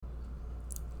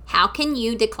How can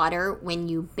you declutter when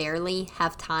you barely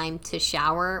have time to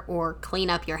shower or clean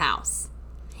up your house?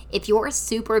 If you're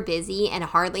super busy and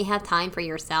hardly have time for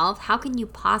yourself, how can you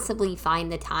possibly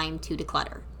find the time to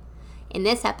declutter? In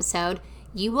this episode,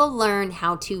 you will learn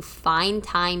how to find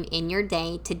time in your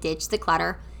day to ditch the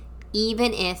clutter,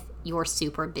 even if you're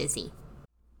super busy.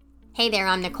 Hey there,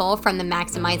 I'm Nicole from The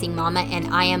Maximizing Mama,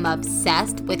 and I am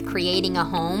obsessed with creating a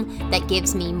home that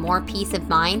gives me more peace of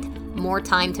mind, more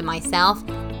time to myself,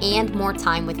 and more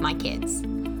time with my kids.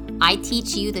 I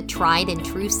teach you the tried and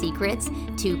true secrets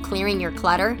to clearing your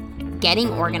clutter,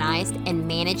 getting organized, and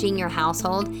managing your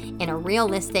household in a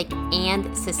realistic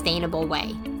and sustainable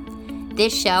way.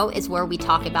 This show is where we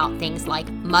talk about things like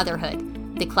motherhood,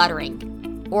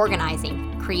 decluttering,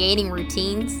 organizing, creating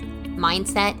routines,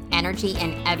 mindset, energy,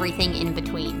 and everything in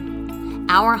between.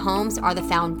 Our homes are the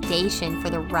foundation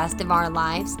for the rest of our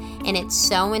lives, and it's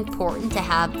so important to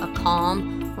have a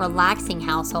calm, relaxing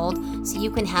household so you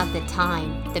can have the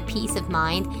time, the peace of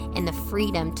mind, and the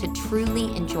freedom to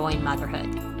truly enjoy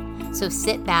motherhood. So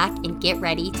sit back and get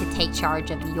ready to take charge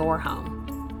of your home.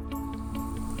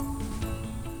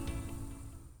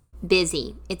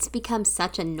 Busy. It's become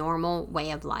such a normal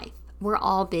way of life. We're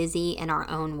all busy in our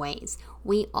own ways.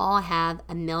 We all have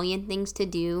a million things to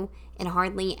do and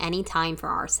hardly any time for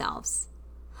ourselves.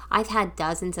 I've had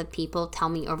dozens of people tell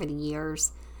me over the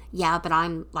years, yeah, but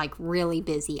I'm really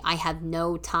busy. I have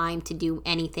no time to do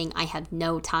anything. I have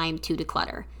no time to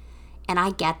declutter. And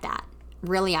I get that.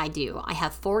 Really, I do. I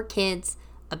have 4 kids,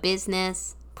 a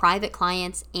business, private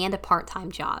clients, and a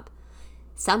part-time job.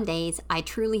 Some days, I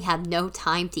truly have no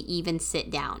time to even sit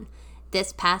down.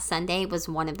 This past Sunday was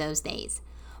one of those days.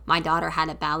 My daughter had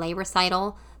a ballet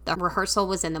recital. The rehearsal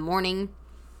was in the morning.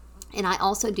 And I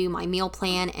also do my meal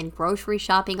plan and grocery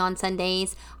shopping on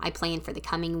Sundays. I plan for the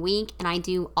coming week, and I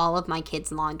do all of my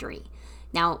kids' laundry.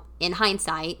 Now, in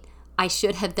hindsight, I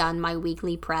should have done my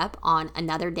weekly prep on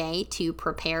another day to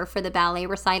prepare for the ballet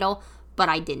recital, but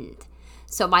I didn't.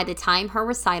 So by the time her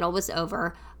recital was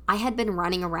over, I had been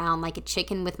running around like a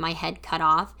chicken with my head cut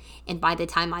off, and by the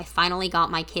time I finally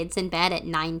got my kids in bed at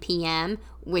 9 p.m.,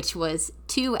 which was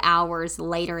 2 hours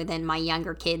later than my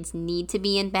younger kids need to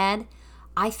be in bed,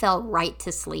 I fell right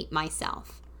to sleep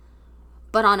myself.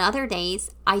 But on other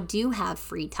days, I do have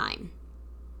free time.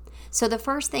 So the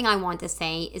first thing I want to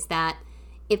say is that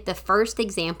if the first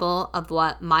example of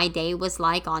what my day was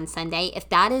like on Sunday, if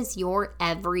that is your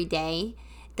everyday,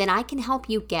 then I can help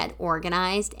you get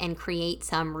organized and create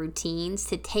some routines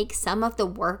to take some of the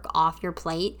work off your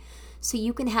plate so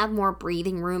you can have more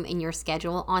breathing room in your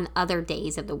schedule on other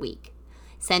days of the week.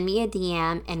 Send me a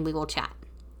DM and we will chat.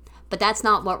 But that's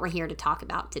not what we're here to talk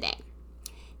about today.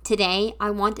 Today, I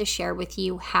want to share with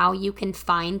you how you can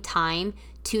find time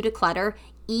to declutter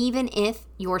even if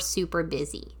you're super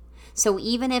busy. So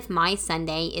even if my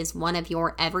Sunday is one of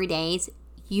your everydays,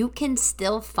 you can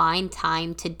still find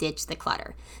time to ditch the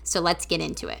clutter. So let's get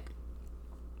into it.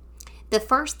 The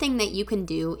first thing that you can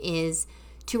do is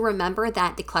to remember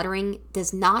that decluttering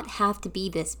does not have to be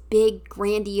this big,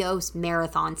 grandiose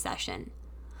marathon session.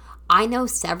 I know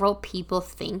several people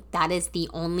think that is the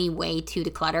only way to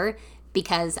declutter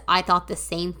because I thought the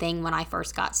same thing when I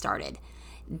first got started.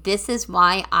 This is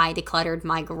why I decluttered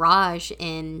my garage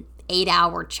in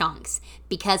 8-hour chunks,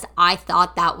 because I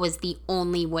thought that was the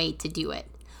only way to do it.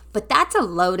 But that's a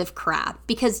load of crap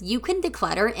because you can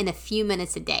declutter in a few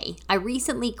minutes a day. I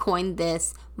recently coined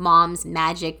this Mom's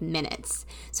Magic Minutes.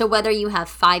 So whether you have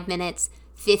 5 minutes,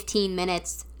 15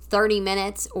 minutes, 30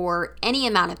 minutes, or any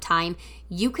amount of time,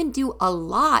 you can do a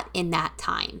lot in that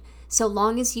time, so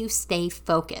long as you stay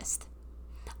focused.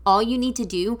 All you need to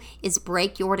do is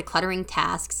break your decluttering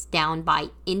tasks down by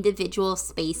individual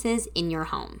spaces in your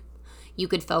home. You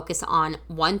could focus on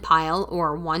one pile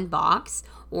or one box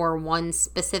or one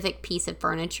specific piece of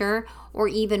furniture or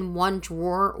even one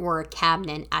drawer or a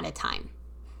cabinet at a time.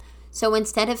 So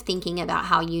instead of thinking about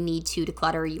how you need to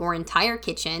declutter your entire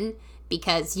kitchen,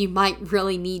 because you might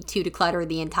really need to declutter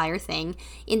the entire thing,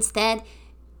 instead,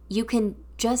 you can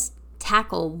just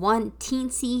tackle one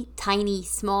teensy tiny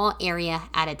small area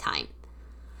at a time.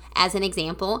 As an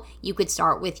example, you could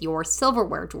start with your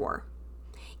silverware drawer.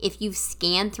 If you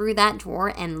scan through that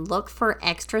drawer and look for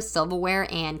extra silverware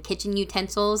and kitchen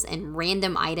utensils and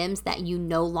random items that you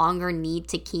no longer need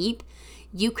to keep,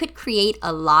 you could create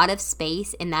a lot of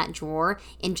space in that drawer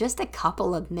in just a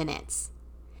couple of minutes.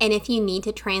 And if you need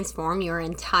to transform your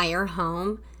entire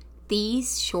home,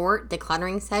 these short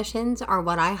decluttering sessions are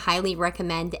what I highly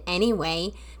recommend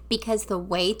anyway, because the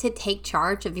way to take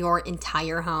charge of your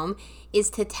entire home is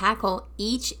to tackle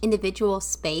each individual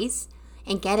space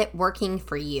and get it working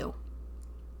for you.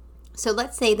 So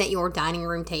let's say that your dining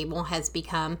room table has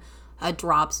become a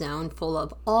drop zone full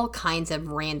of all kinds of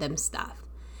random stuff.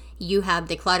 You have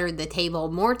decluttered the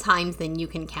table more times than you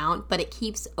can count, but it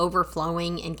keeps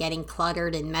overflowing and getting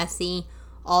cluttered and messy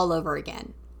all over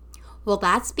again. Well,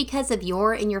 that's because of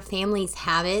your and your family's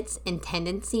habits and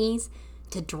tendencies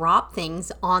to drop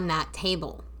things on that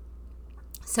table.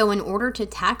 So in order to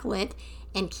tackle it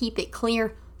and keep it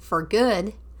clear for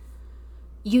good,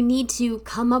 you need to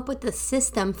come up with a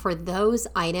system for those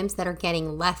items that are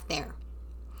getting left there.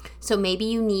 So maybe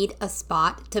you need a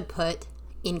spot to put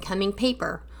incoming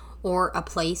paper, or a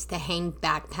place to hang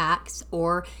backpacks,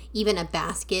 or even a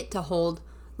basket to hold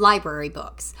library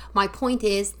books. My point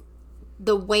is,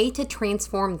 the way to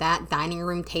transform that dining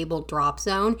room table drop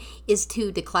zone is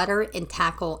to declutter and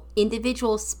tackle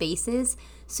individual spaces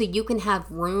so you can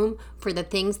have room for the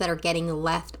things that are getting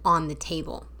left on the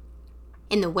table.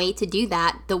 And the way to do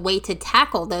that, the way to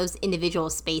tackle those individual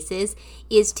spaces,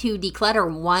 is to declutter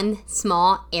one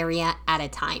small area at a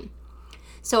time.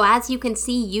 So as you can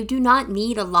see, you do not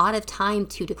need a lot of time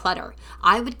to declutter.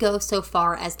 I would go so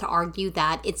far as to argue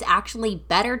that it's actually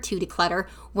better to declutter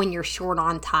when you're short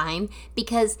on time,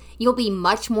 because you'll be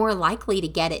much more likely to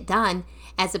get it done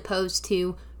as opposed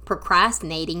to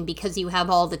procrastinating because you have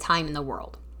all the time in the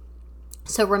world.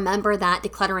 So remember that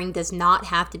decluttering does not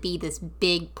have to be this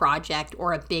big project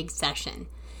or a big session.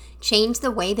 Change the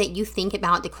way that you think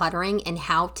about decluttering and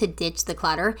how to ditch the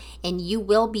clutter, and you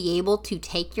will be able to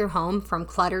take your home from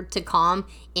cluttered to calm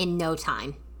in no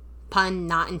time. Pun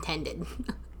not intended.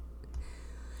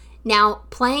 Now,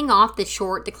 playing off the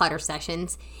short declutter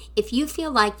sessions, if you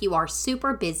feel like you are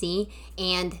super busy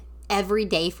and every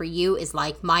day for you is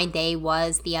like my day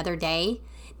was the other day,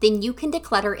 then you can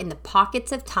declutter in the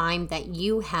pockets of time that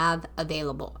you have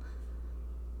available.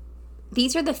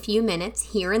 These are the few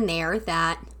minutes here and there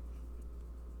that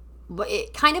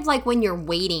kind of like when you're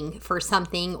waiting for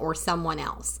something or someone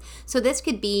else. So this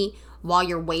could be while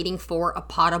you're waiting for a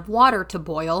pot of water to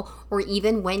boil, or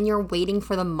even when you're waiting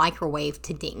for the microwave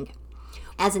to ding.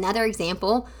 As another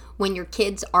example, when your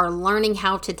kids are learning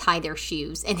how to tie their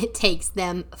shoes and it takes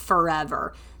them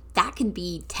forever. That could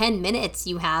be 10 minutes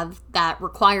you have that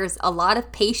requires a lot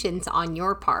of patience on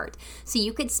your part. So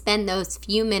you could spend those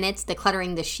few minutes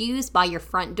decluttering the shoes by your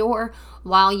front door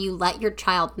while you let your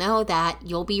child know that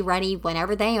you'll be ready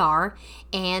whenever they are,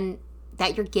 and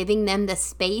that you're giving them the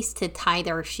space to tie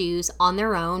their shoes on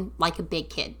their own like a big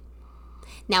kid.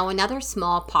 Now, another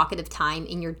small pocket of time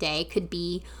in your day could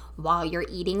be while you're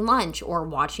eating lunch or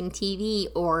watching TV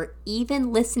or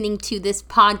even listening to this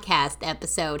podcast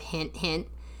episode, hint, hint.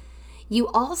 You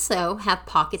also have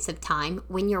pockets of time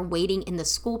when you're waiting in the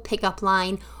school pickup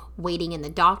line, waiting in the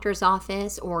doctor's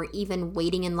office, or even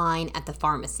waiting in line at the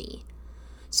pharmacy.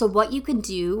 So what you can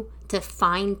do to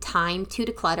find time to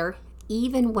declutter,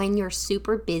 even when you're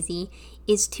super busy,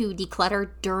 is to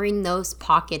declutter during those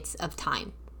pockets of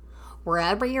time.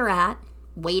 Wherever you're at,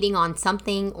 waiting on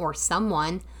something or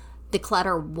someone,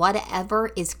 declutter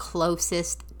whatever is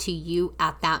closest to you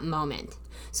at that moment.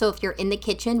 So if you're in the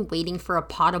kitchen waiting for a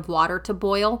pot of water to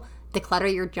boil,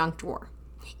 declutter your junk drawer.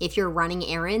 If you're running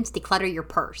errands, declutter your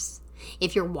purse.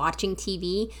 If you're watching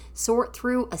TV, sort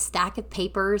through a stack of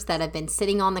papers that have been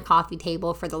sitting on the coffee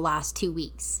table for the last 2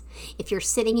 weeks. If you're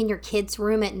sitting in your kids'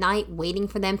 room at night waiting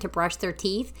for them to brush their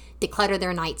teeth, declutter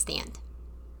their nightstand.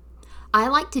 I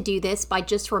like to do this by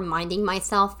just reminding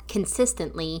myself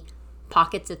consistently,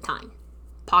 pockets of time.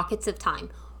 Pockets of time.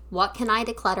 What can I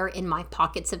declutter in my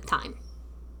pockets of time?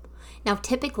 Now,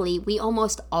 typically, we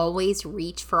almost always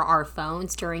reach for our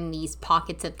phones during these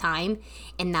pockets of time,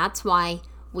 and that's why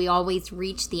we always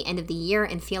reach the end of the year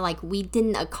and feel like we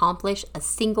didn't accomplish a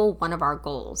single one of our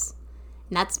goals.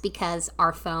 And that's because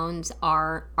our phones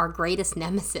are our greatest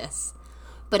nemesis.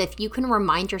 But if you can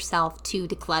remind yourself to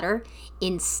declutter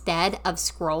instead of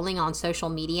scrolling on social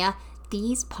media,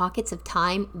 these pockets of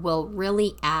time will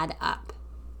really add up.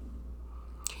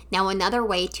 Now, another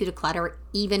way to declutter,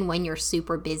 even when you're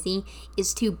super busy,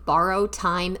 is to borrow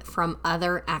time from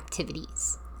other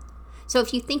activities. So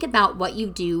if you think about what you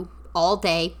do all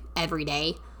day, every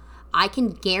day, I can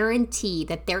guarantee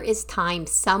that there is time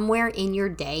somewhere in your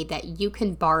day that you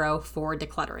can borrow for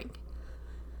decluttering.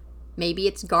 Maybe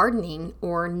it's gardening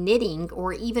or knitting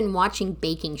or even watching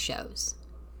baking shows.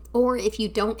 Or if you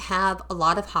don't have a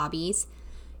lot of hobbies,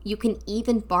 you can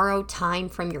even borrow time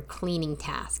from your cleaning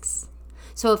tasks.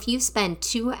 So if you spend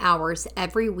 2 hours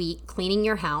every week cleaning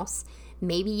your house,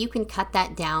 maybe you can cut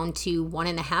that down to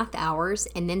 1.5 hours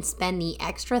and then spend the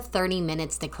extra 30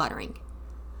 minutes decluttering.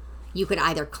 You could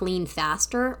either clean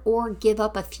faster or give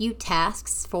up a few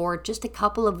tasks for just a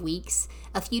couple of weeks,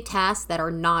 a few tasks that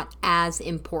are not as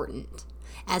important.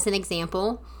 As an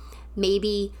example,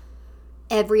 maybe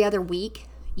every other week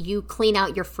you clean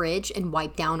out your fridge and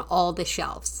wipe down all the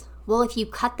shelves. Well, if you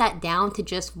cut that down to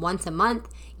just once a month,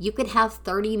 you could have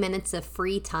 30 minutes of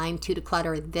free time to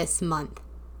declutter this month.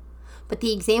 But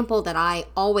the example that I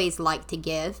always like to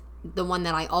give, the one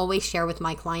that I always share with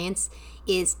my clients,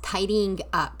 is tidying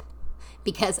up.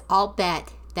 Because I'll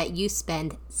bet that you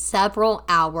spend several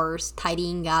hours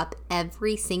tidying up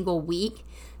every single week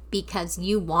because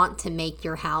you want to make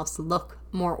your house look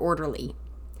more orderly.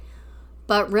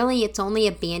 But really, it's only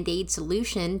a Band-Aid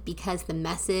solution because the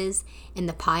messes and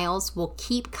the piles will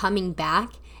keep coming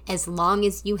back as long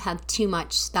as you have too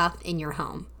much stuff in your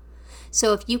home.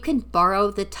 So if you can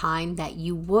borrow the time that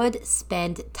you would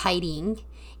spend tidying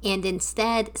and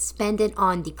instead spend it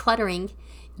on decluttering,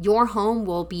 your home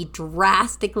will be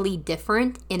drastically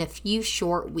different in a few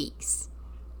short weeks.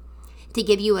 To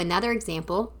give you another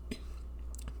example,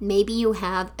 maybe you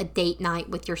have a date night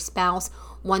with your spouse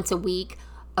once a week,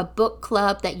 a book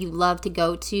club that you love to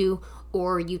go to,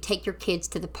 or you take your kids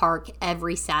to the park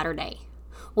every Saturday.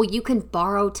 Well, you can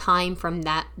borrow time from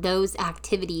those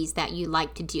activities that you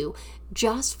like to do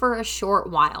just for a short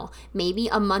while, maybe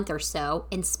a month or so,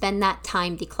 and spend that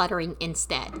time decluttering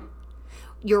instead.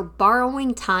 You're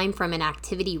borrowing time from an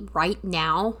activity right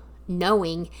now,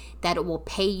 knowing that it will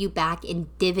pay you back in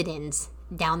dividends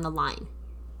down the line.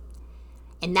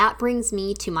 And that brings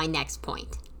me to my next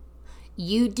point.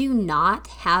 You do not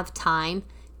have time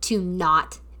to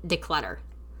not declutter.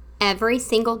 Every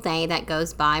single day that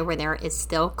goes by where there is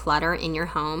still clutter in your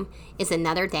home is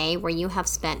another day where you have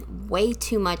spent way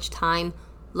too much time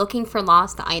looking for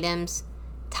lost items,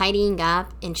 tidying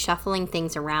up and shuffling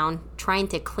things around, trying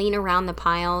to clean around the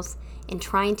piles, and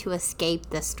trying to escape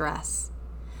the stress.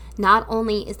 Not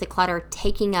only is the clutter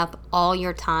taking up all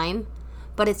your time,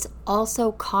 but it's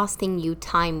also costing you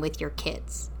time with your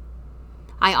kids.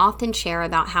 I often share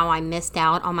about how I missed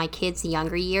out on my kids'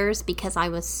 younger years because I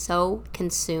was so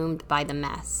consumed by the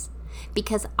mess.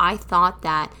 Because I thought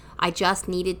that I just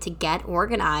needed to get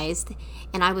organized,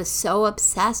 and I was so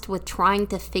obsessed with trying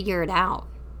to figure it out.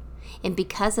 And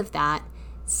because of that,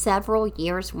 several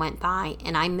years went by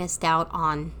and I missed out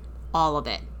on all of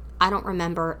it. I don't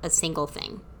remember a single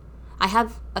thing. I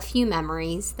have a few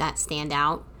memories that stand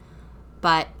out,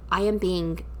 but I am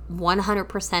being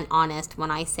 100% honest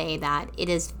when I say that it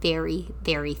is very,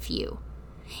 very few.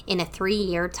 In a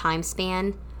 3-year time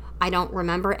span, I don't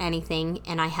remember anything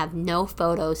and I have no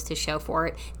photos to show for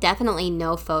it. Definitely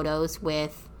no photos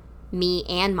with me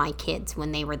and my kids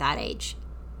when they were that age.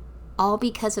 All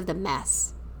because of the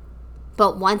mess.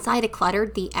 But once I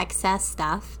decluttered the excess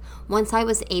stuff, once I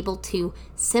was able to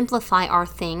simplify our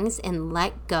things and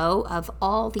let go of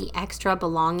all the extra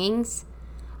belongings,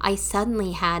 I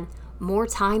suddenly had more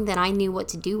time than I knew what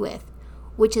to do with,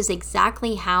 which is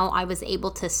exactly how I was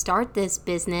able to start this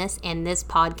business and this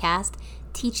podcast,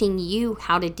 teaching you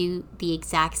how to do the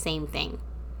exact same thing.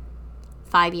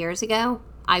 5 years ago,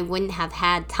 I wouldn't have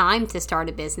had time to start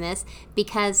a business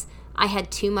because I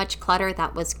had too much clutter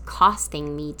that was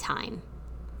costing me time.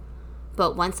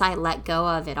 But once I let go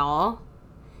of it all,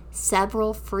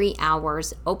 several free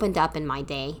hours opened up in my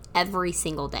day every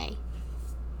single day.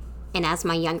 And as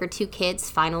my younger 2 kids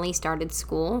finally started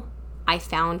school, I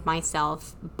found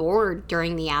myself bored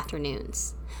during the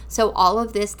afternoons. So all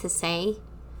of this to say,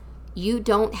 you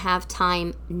don't have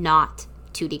time not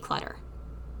to declutter.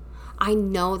 I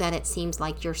know that it seems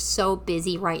like you're so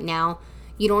busy right now,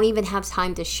 you don't even have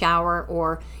time to shower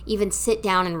or even sit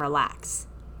down and relax.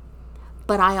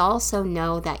 But I also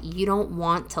know that you don't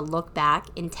want to look back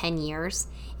in 10 years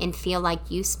and feel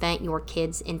like you spent your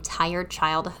kids' entire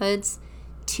childhoods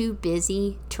too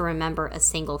busy to remember a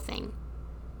single thing.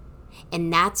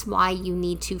 And that's why you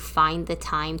need to find the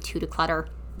time to declutter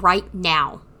right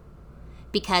now.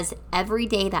 Because every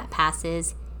day that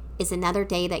passes is another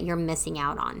day that you're missing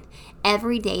out on.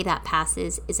 Every day that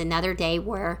passes is another day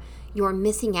where you're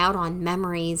missing out on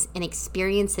memories and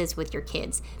experiences with your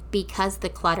kids because the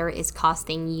clutter is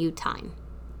costing you time.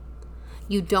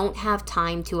 You don't have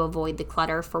time to avoid the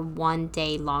clutter for one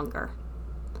day longer.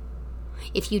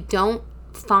 If you don't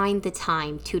find the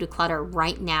time to declutter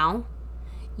right now,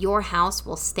 your house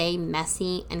will stay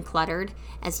messy and cluttered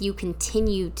as you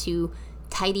continue to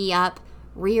tidy up,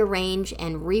 rearrange,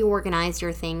 and reorganize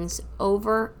your things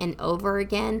over and over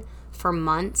again for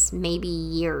months, maybe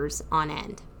years on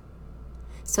end.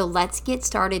 So let's get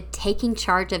started taking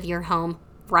charge of your home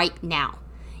right now.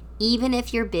 Even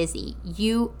if you're busy,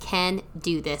 you can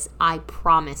do this, I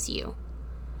promise you.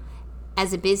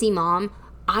 As a busy mom,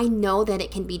 I know that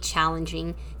it can be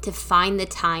challenging to find the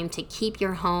time to keep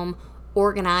your home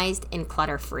organized and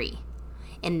clutter-free.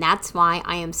 And that's why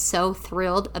I am so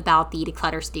thrilled about the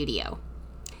Declutter Studio.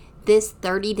 This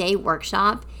 30-day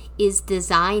workshop is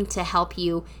designed to help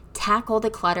you tackle the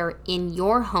clutter in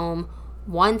your home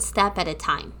one step at a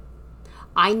time.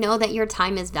 I know that your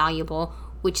time is valuable,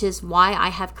 which is why I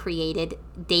have created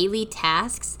daily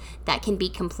tasks that can be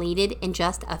completed in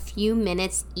just a few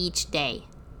minutes each day.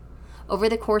 Over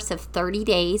the course of 30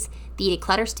 days, the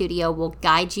Declutter Studio will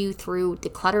guide you through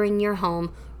decluttering your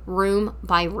home room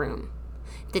by room.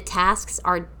 The tasks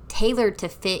are tailored to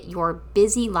fit your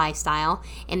busy lifestyle,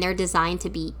 and they're designed to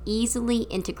be easily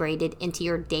integrated into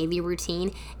your daily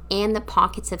routine and the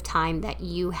pockets of time that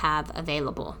you have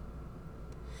available.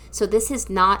 So this is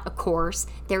not a course.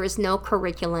 There is no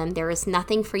curriculum. There is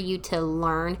nothing for you to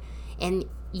learn, and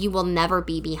you will never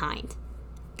be behind.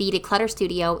 The Declutter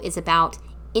Studio is about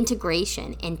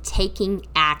integration and taking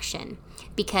action,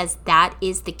 because that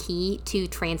is the key to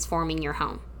transforming your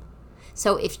home.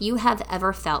 So if you have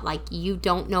ever felt like you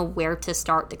don't know where to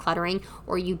start decluttering,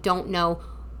 or you don't know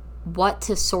what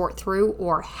to sort through,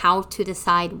 or how to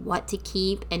decide what to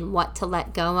keep and what to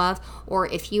let go of, or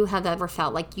if you have ever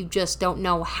felt like you just don't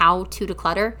know how to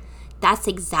declutter, that's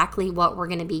exactly what we're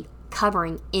going to be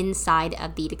covering inside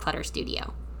of the Declutter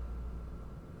Studio.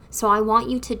 So I want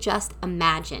you to just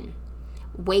imagine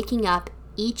waking up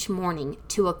each morning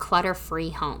to a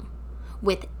clutter-free home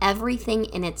with everything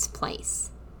in its place.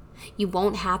 You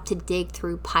won't have to dig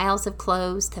through piles of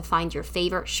clothes to find your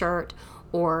favorite shirt,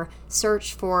 or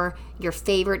search for your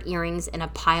favorite earrings in a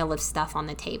pile of stuff on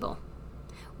the table.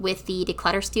 With the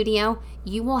Declutter Studio,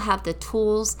 you will have the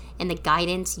tools and the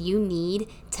guidance you need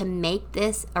to make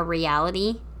this a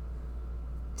reality,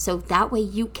 so that way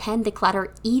you can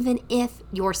declutter even if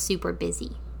you're super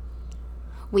busy.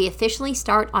 We officially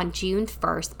start on June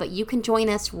 1st, but you can join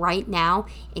us right now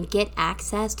and get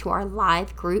access to our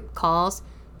live group calls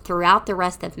throughout the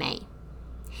rest of May.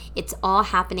 It's all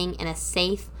happening in a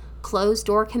safe,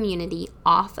 closed-door community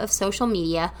off of social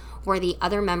media, where the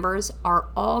other members are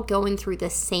all going through the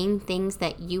same things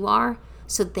that you are,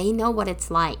 so they know what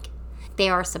it's like. They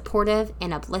are supportive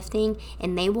and uplifting,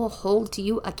 and they will hold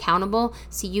you accountable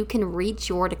so you can reach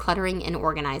your decluttering and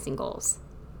organizing goals.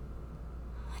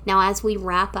 Now, as we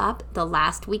wrap up the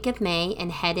last week of May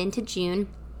and head into June,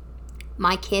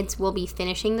 my kids will be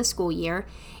finishing the school year,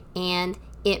 and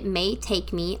it may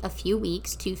take me a few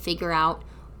weeks to figure out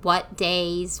what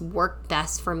days work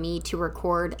best for me to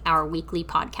record our weekly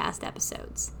podcast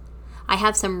episodes. I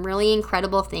have some really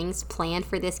incredible things planned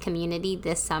for this community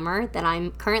this summer that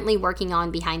I'm currently working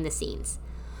on behind the scenes.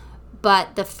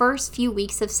 But the first few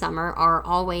weeks of summer are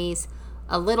always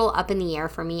a little up in the air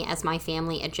for me as my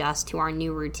family adjusts to our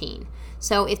new routine.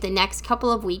 So if the next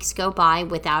couple of weeks go by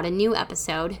without a new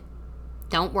episode,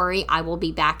 don't worry, I will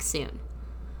be back soon.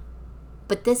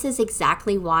 But this is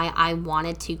exactly why I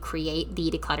wanted to create the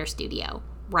Declutter Studio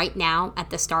right now at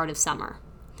the start of summer.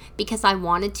 Because I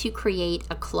wanted to create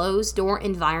a closed-door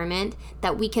environment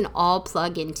that we can all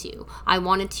plug into. I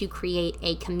wanted to create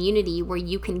a community where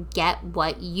you can get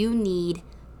what you need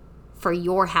for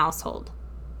your household.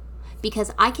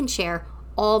 Because I can share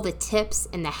all the tips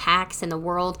and the hacks in the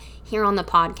world here on the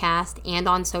podcast and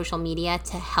on social media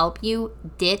to help you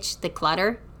ditch the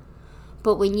clutter.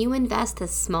 But when you invest a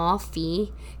small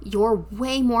fee, you're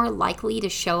way more likely to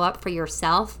show up for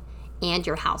yourself and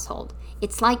your household.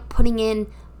 It's like putting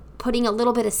a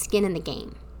little bit of skin in the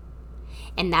game.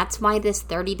 And that's why this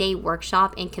 30-day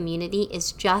workshop and community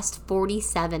is just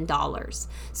 $47.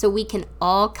 So we can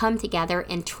all come together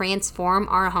and transform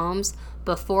our homes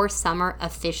before summer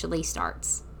officially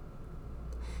starts.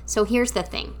 So here's the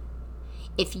thing.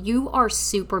 If you are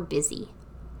super busy,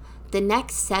 the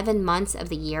next 7 months of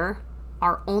the year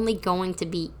are only going to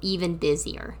be even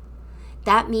busier.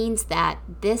 That means that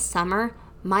this summer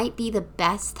might be the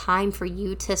best time for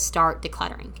you to start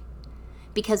decluttering.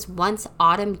 Because once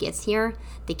autumn gets here,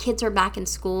 the kids are back in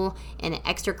school and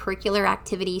extracurricular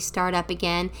activities start up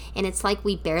again, and it's like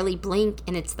we barely blink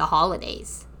and it's the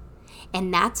holidays.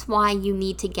 And that's why you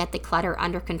need to get the clutter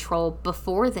under control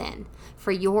before then,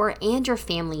 for your and your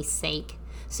family's sake,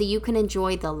 so you can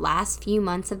enjoy the last few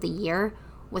months of the year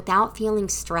without feeling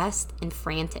stressed and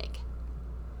frantic.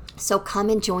 So come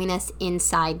and join us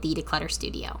inside the Declutter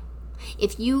Studio.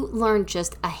 If you learn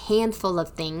just a handful of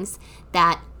things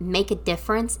that make a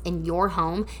difference in your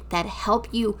home, that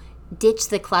help you ditch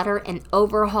the clutter and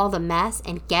overhaul the mess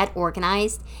and get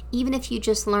organized, even if you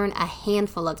just learn a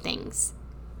handful of things,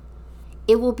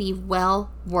 it will be well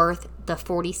worth the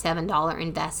 $47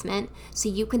 investment, so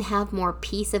you can have more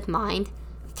peace of mind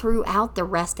throughout the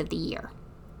rest of the year.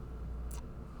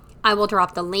 I will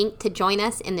drop the link to join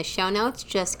us in the show notes.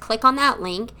 Just click on that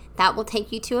link. That will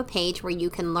take you to a page where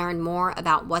you can learn more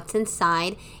about what's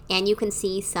inside, and you can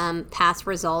see some past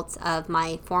results of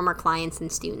my former clients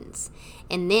and students.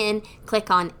 And then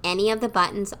click on any of the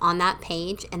buttons on that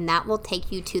page, and that will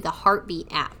take you to the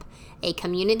Heartbeat app, a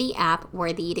community app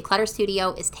where the Declutter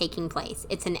Studio is taking place.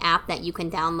 It's an app that you can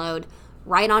download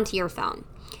right onto your phone.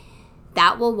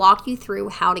 That will walk you through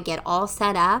how to get all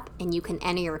set up, and you can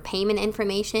enter your payment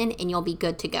information and you'll be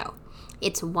good to go.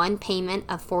 It's one payment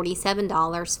of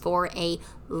 $47 for a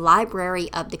library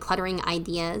of decluttering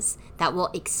ideas that will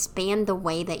expand the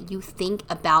way that you think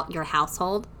about your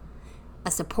household, a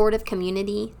supportive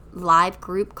community, live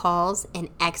group calls, and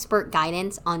expert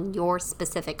guidance on your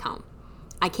specific home.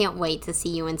 I can't wait to see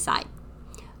you inside.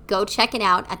 Go check it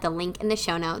out at the link in the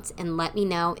show notes and let me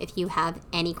know if you have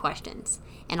any questions,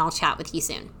 and I'll chat with you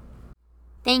soon.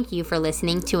 Thank you for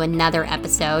listening to another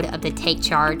episode of the Take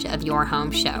Charge of Your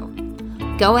Home show.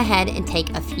 Go ahead and take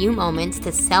a few moments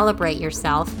to celebrate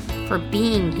yourself for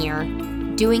being here,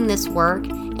 doing this work,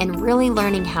 and really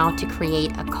learning how to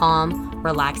create a calm,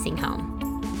 relaxing home.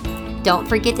 Don't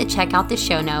forget to check out the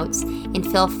show notes and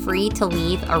feel free to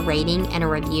leave a rating and a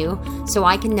review so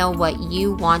I can know what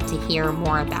you want to hear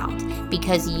more about,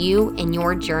 because you and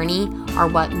your journey are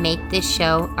what make this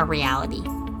show a reality.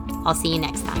 I'll see you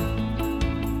next time.